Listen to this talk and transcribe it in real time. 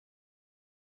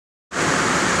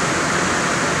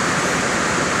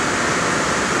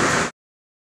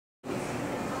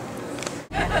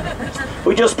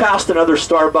We just passed another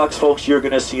Starbucks, folks. You're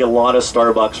going to see a lot of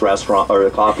Starbucks restaurant or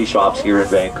coffee shops here in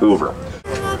Vancouver.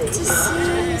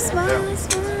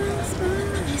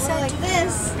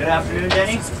 Good afternoon,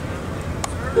 Denny.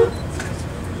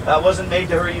 That wasn't made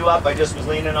to hurry you up. I just was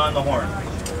leaning on the horn.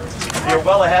 You're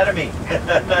well ahead of me.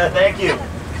 Thank you.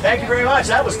 Thank you very much.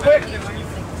 That was quick.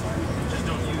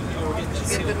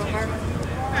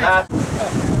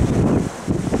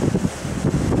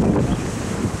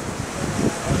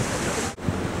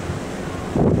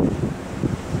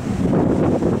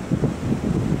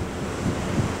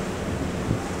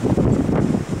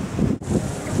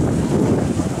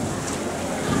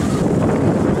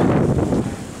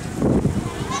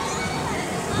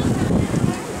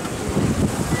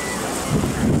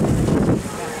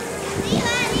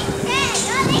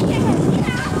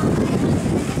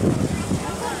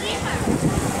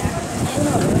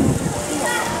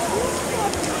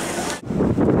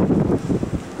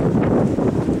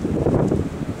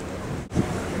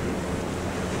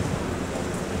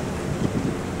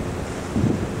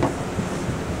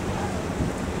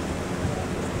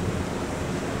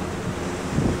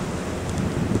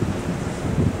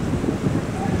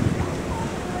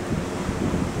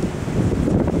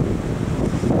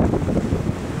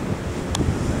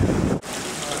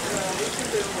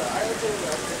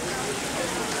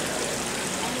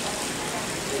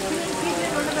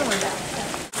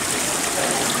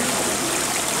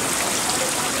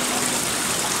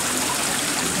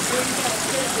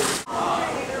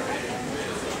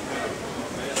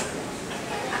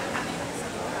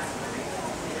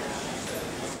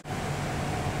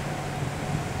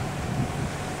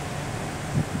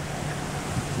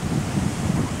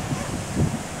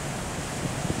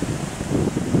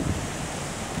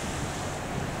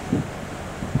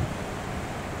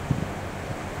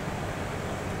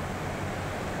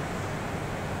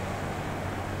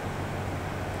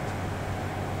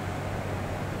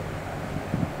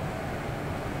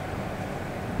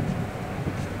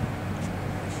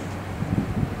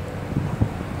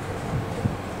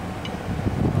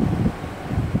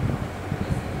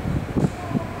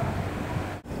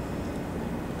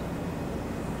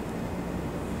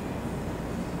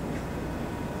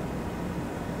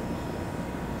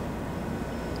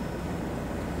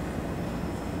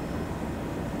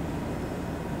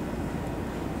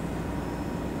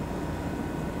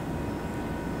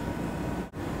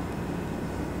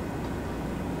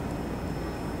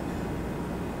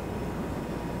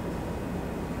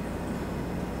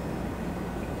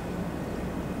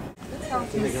 I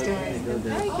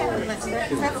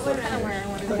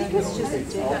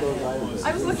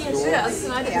was looking at this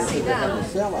and I didn't see that.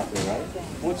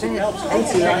 What's it else?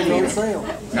 It's not on sale. No,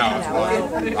 it's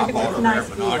fine. I bought a pair of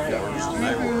binoculars and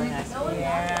they were.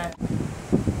 Yeah.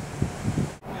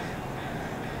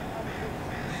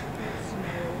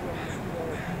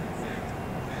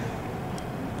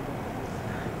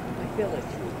 I feel it.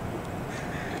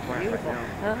 Beautiful.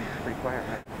 Huh? Pretty quiet,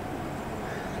 right?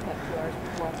 About 2 hours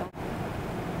before it's on.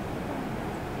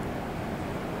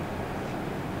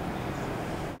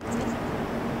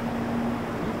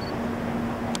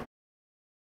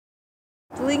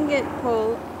 Tlingit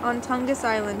pole on Tungus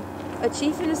Island. A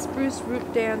chief in a spruce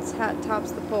root dance hat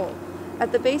tops the pole.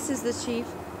 At the base is the chief,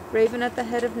 Raven at the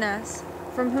head of Ness,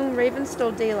 from whom Raven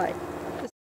stole daylight.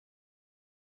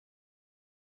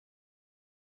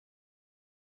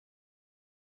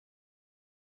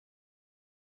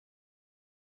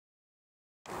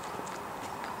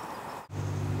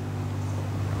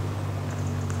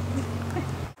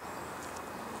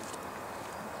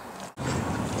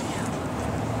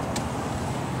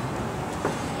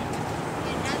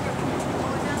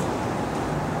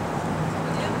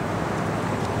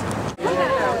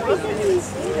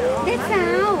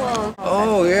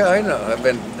 Oh yeah, I know.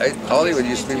 Hollywood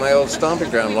used to be my old stomping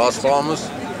ground, Las Palmas,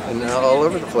 and all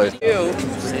over the place. Oh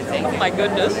my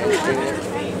goodness.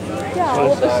 Yeah,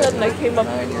 all of a sudden I came up.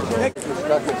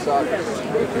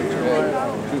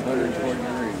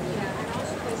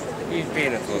 He's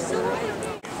being a fool.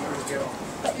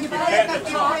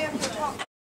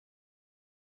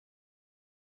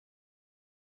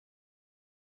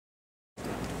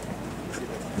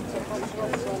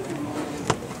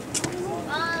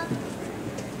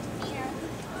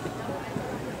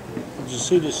 Did you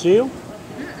see the seal?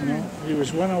 No, he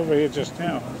was one over here just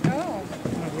now. Oh.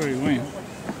 Not where he went.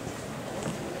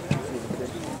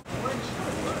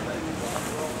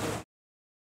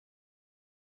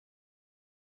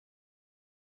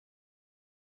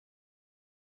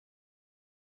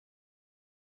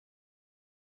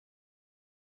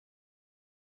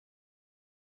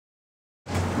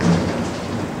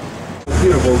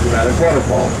 Beautiful dramatic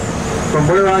waterfall. From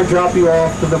where I drop you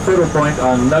off to the photo point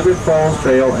on Nugget Falls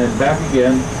Trail and back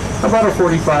again, about a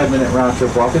 45-minute round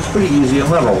trip walk. It's pretty easy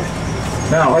and level.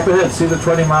 Now, up ahead, see the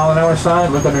 20-mile-an-hour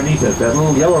sign? Look underneath it. That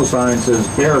little yellow sign says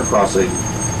Bear Crossing.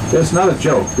 It's not a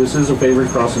joke. This is a favorite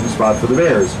crossing spot for the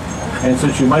bears. And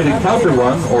since you might encounter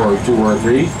one, or two or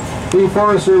three, the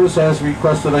Forest Service has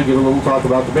requested I give a little talk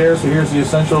about the bears, so here's the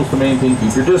essentials. The main thing,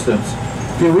 keep your distance.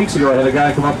 A few weeks ago, I had a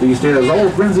guy come up these stairs, all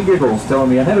grins and giggles, telling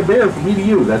me I had a bear from me to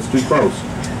you. That's too close.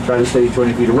 Try to stay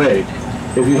 20 feet away.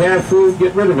 If you have food,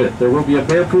 get rid of it. There will be a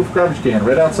bear-proof garbage can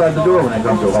right outside the door when I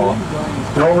come to a home.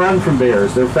 Don't run from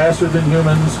bears. They're faster than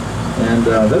humans, and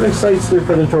that excites their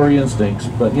predatory instincts.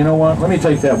 But you know what? Let me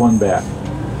take that one back.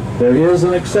 There is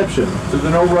an exception to the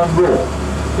no-run rule.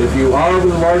 If you are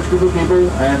with a large group of people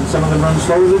and some of them run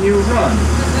slower than you, run.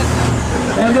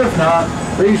 And if not,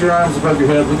 raise your arms above your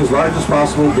head, look as large as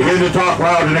possible, begin to talk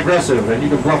loud and aggressive, and you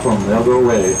can bluff them. They'll go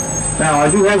away. Now, I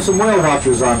do have some whale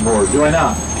watchers on board, do I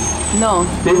not? No.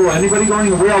 People, anybody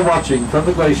going whale watching from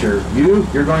the glacier?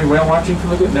 You're going whale watching from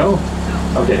the glacier? No?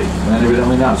 Okay, then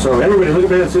evidently not. So everybody look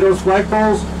up ahead, see those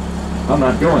flagpoles? I'm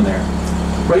not going there.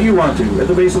 But you want to. At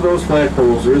the base of those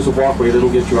flagpoles, there is a walkway that'll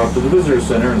get you up to the visitor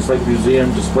center, and it's like a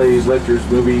museum, displays, lectures,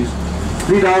 movies.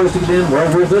 $3 to get in,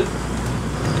 well worth it.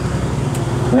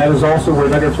 And that is also where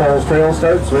Nugget Falls Trail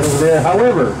starts, right over there.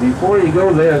 However, before you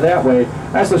go there that way,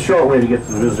 that's a short way to get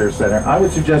to the visitor center. I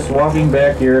would suggest walking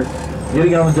back here,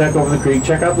 getting on the deck over the creek,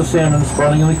 check out the salmon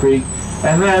spawning in the creek,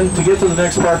 and then to get to the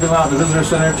next parking lot in the visitor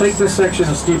center, take this section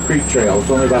of Steep Creek Trail. It's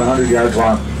only about 100 yards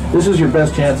long. This is your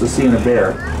best chance of seeing a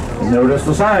bear. And notice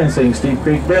the sign saying Steep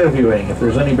Creek Bear Viewing. If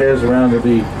there's any bears around, they'll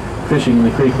be fishing in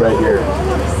the creek right here.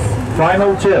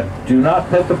 Final tip, do not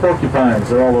pet the porcupines.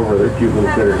 They're all over, they're cute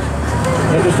little critters.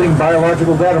 Interesting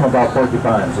biological datum about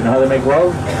porcupines. You know how they make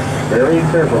love? Very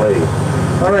carefully.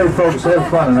 All right, folks, have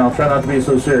fun, and I'll try not to be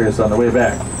so serious on the way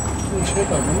back. Are you the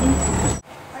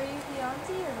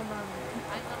auntie or the mommy?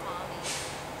 I'm the mommy.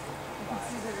 I can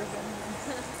see the resemblance.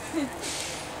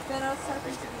 Then I was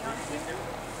talking to the auntie.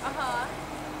 Uh-huh.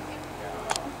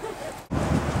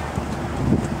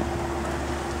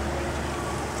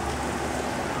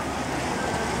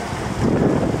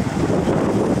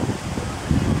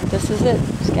 This is it.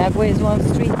 Skagway is one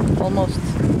street, almost.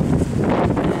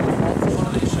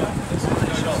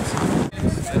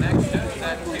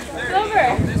 Silver.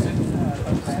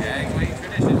 Skagway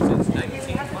tradition since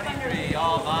 1923,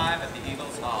 all live at the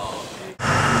Eagles Hall.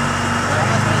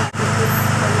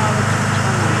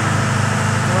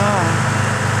 Wow.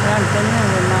 Yeah, I've been there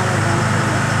with Mama Vancouver.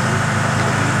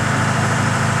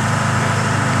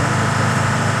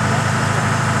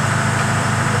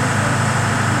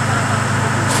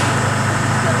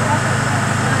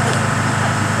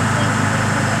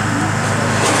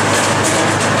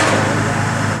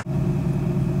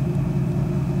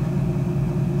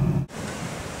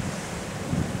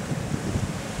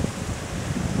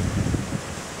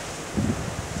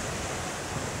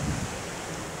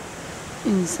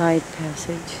 Inside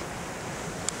passage.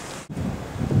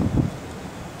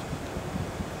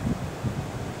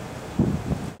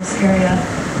 This area.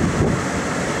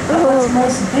 But what's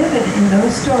most vivid in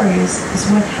those stories is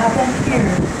what happened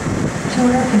here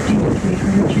 250 to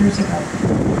 300 years ago.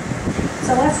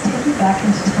 So let's take you back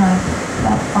into time,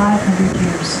 about 500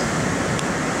 years.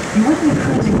 You wouldn't be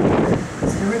cruising here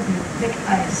because there would be thick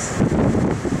ice.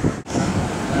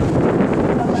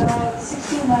 About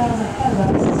 16 miles ahead of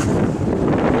us is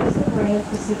the Great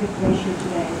Pacific Glacier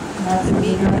today. And that's the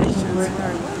direction we're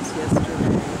going.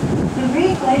 The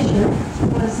Great Glacier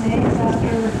was named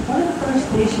after one of the first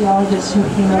glaciologists who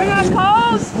came up here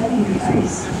to study the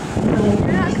ice in the late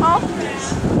 1900s.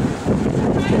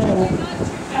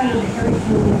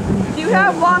 Do you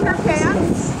have longer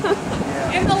pants?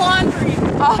 In the laundry.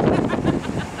 Oh.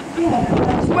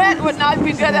 Wet would not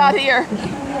be good out here.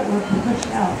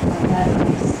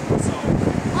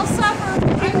 I'll suffer.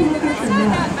 I mean, it's not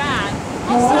that bad.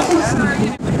 I'll suffer.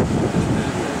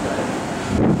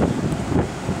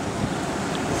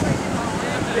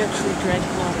 Actually drank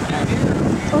water.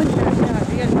 Oh yeah, we got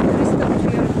stuff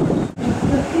here.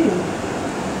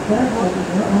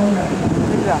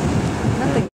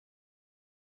 Nothing.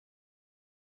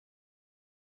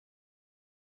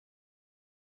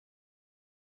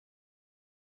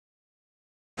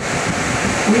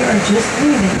 We are just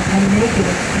leaving a naked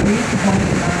 3.9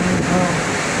 row.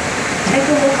 Take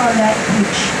a look on that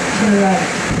beach to the right.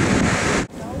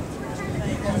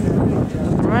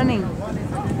 Running.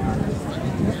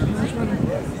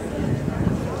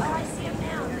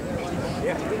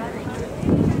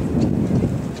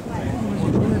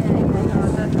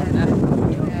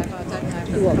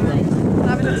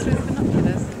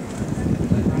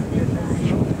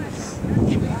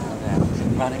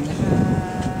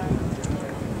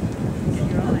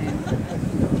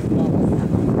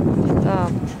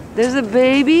 There's a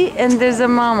baby and there's a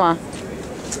mama.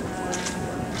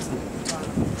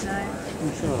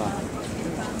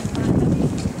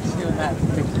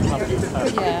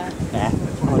 Yeah.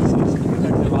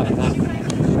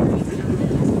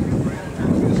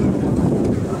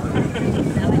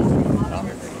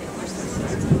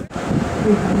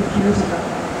 Years ago.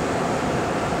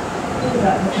 Think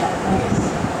about what that ice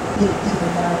did to the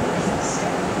valleys that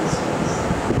scattered this place.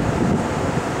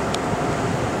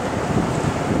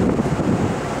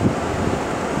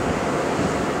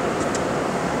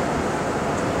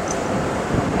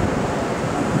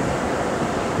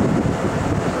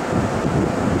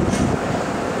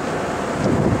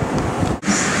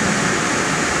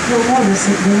 You'll notice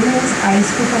it really is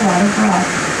ice with a lot of rock.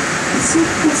 See if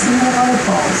you can see the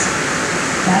waterfalls.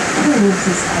 That proves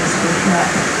this ice was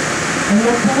rough. And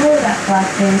look below that black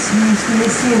base, you usually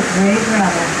see a gray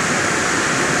gravel.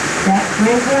 That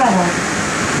gray gravel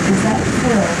is that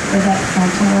fill or that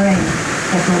frontal moraine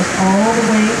that goes all the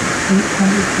way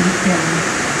 800 feet down.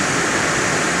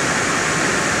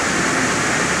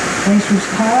 Glaciers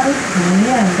carved, and in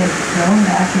the end, they've thrown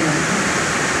back in.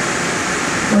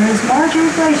 Whereas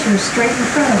Marjorie Glacier is straight in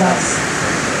front of us,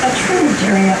 a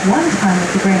tributary at one time of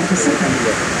the Grand Pacific.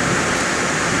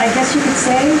 I guess you could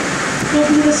say it'll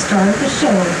be the star of the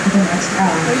show for the next hour.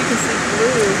 Oh, you can see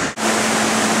blue.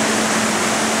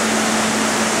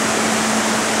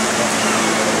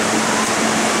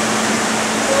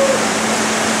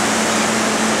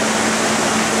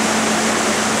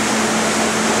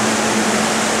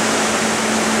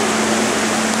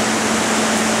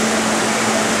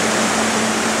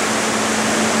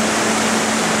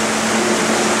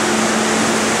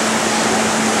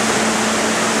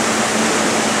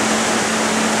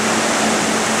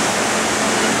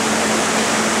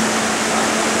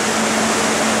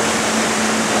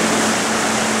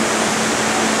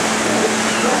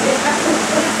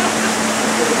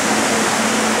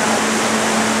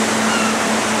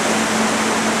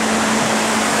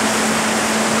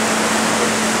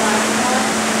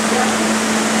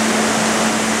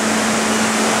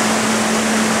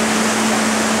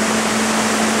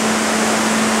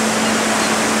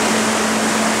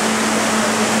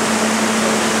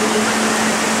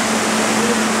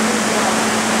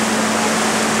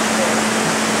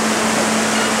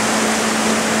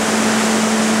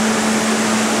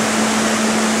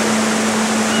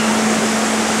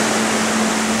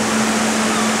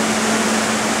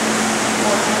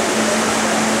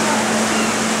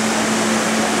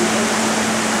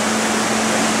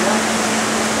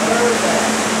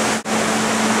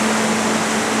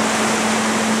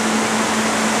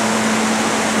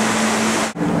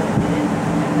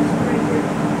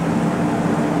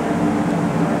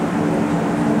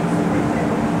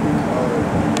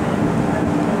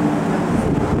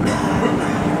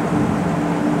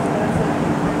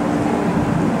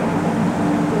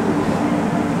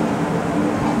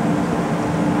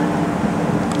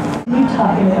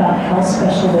 Talking about how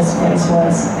special this place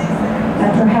was.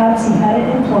 And perhaps he had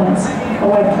an influence on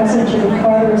why President Jimmy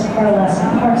Carter's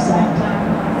Alaska Parks Act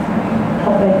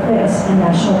helped make this a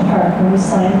national park when we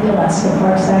signed the Alaska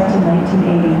Parks Act in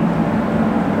 1980.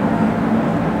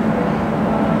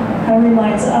 That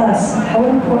reminds us how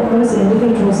important those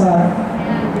individuals are.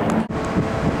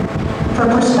 For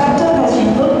perspective, as you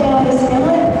look down this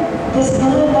inlet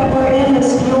that we're in,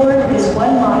 this fjord, is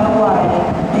 1 mile wide,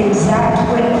 the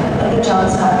exact width of the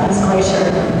Johns Hopkins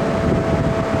Glacier.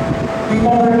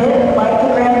 Remember, it, like the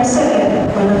Grand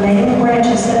Pacific, were the main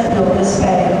branches that built this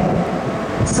bay.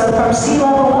 So from sea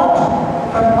level up,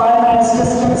 from 5 miles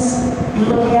distance, you're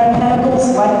looking at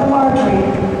pinnacles like the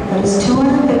Marjorie that is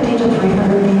 250 to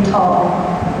 300 feet tall.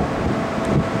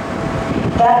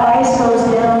 That ice goes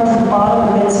down to the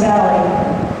bottom of its valley,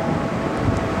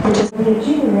 which is the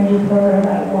achievement range program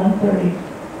at 1:30.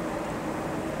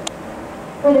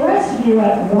 For the rest of you,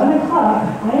 at 1 o'clock,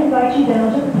 I invite you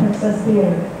down to the Princess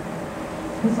Theater.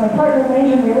 Because my partner,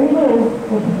 Major Mary Lou,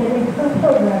 will be giving her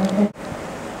program,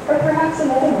 or perhaps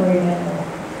another marine animal.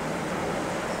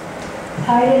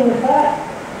 Tied in with that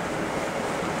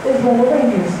is when the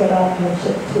Rangers get off your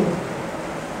ship too.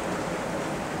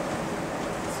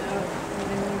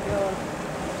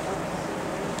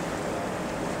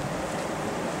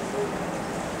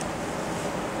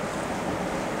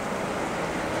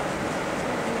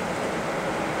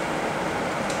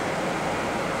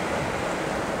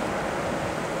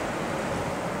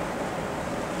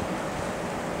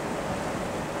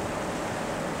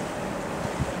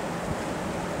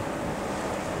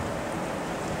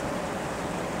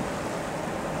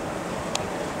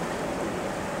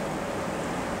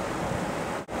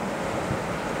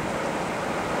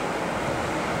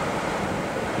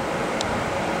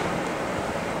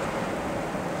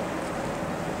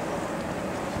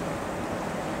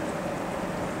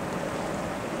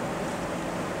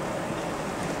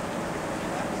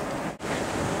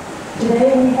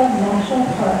 Today we have national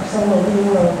parks all over the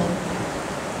world.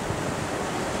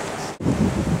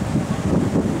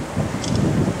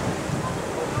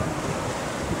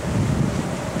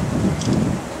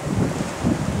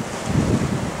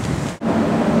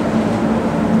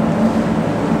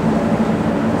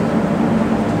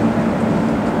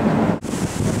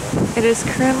 It is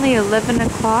currently 11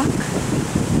 o'clock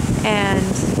and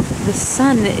the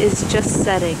sun is just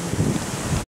setting.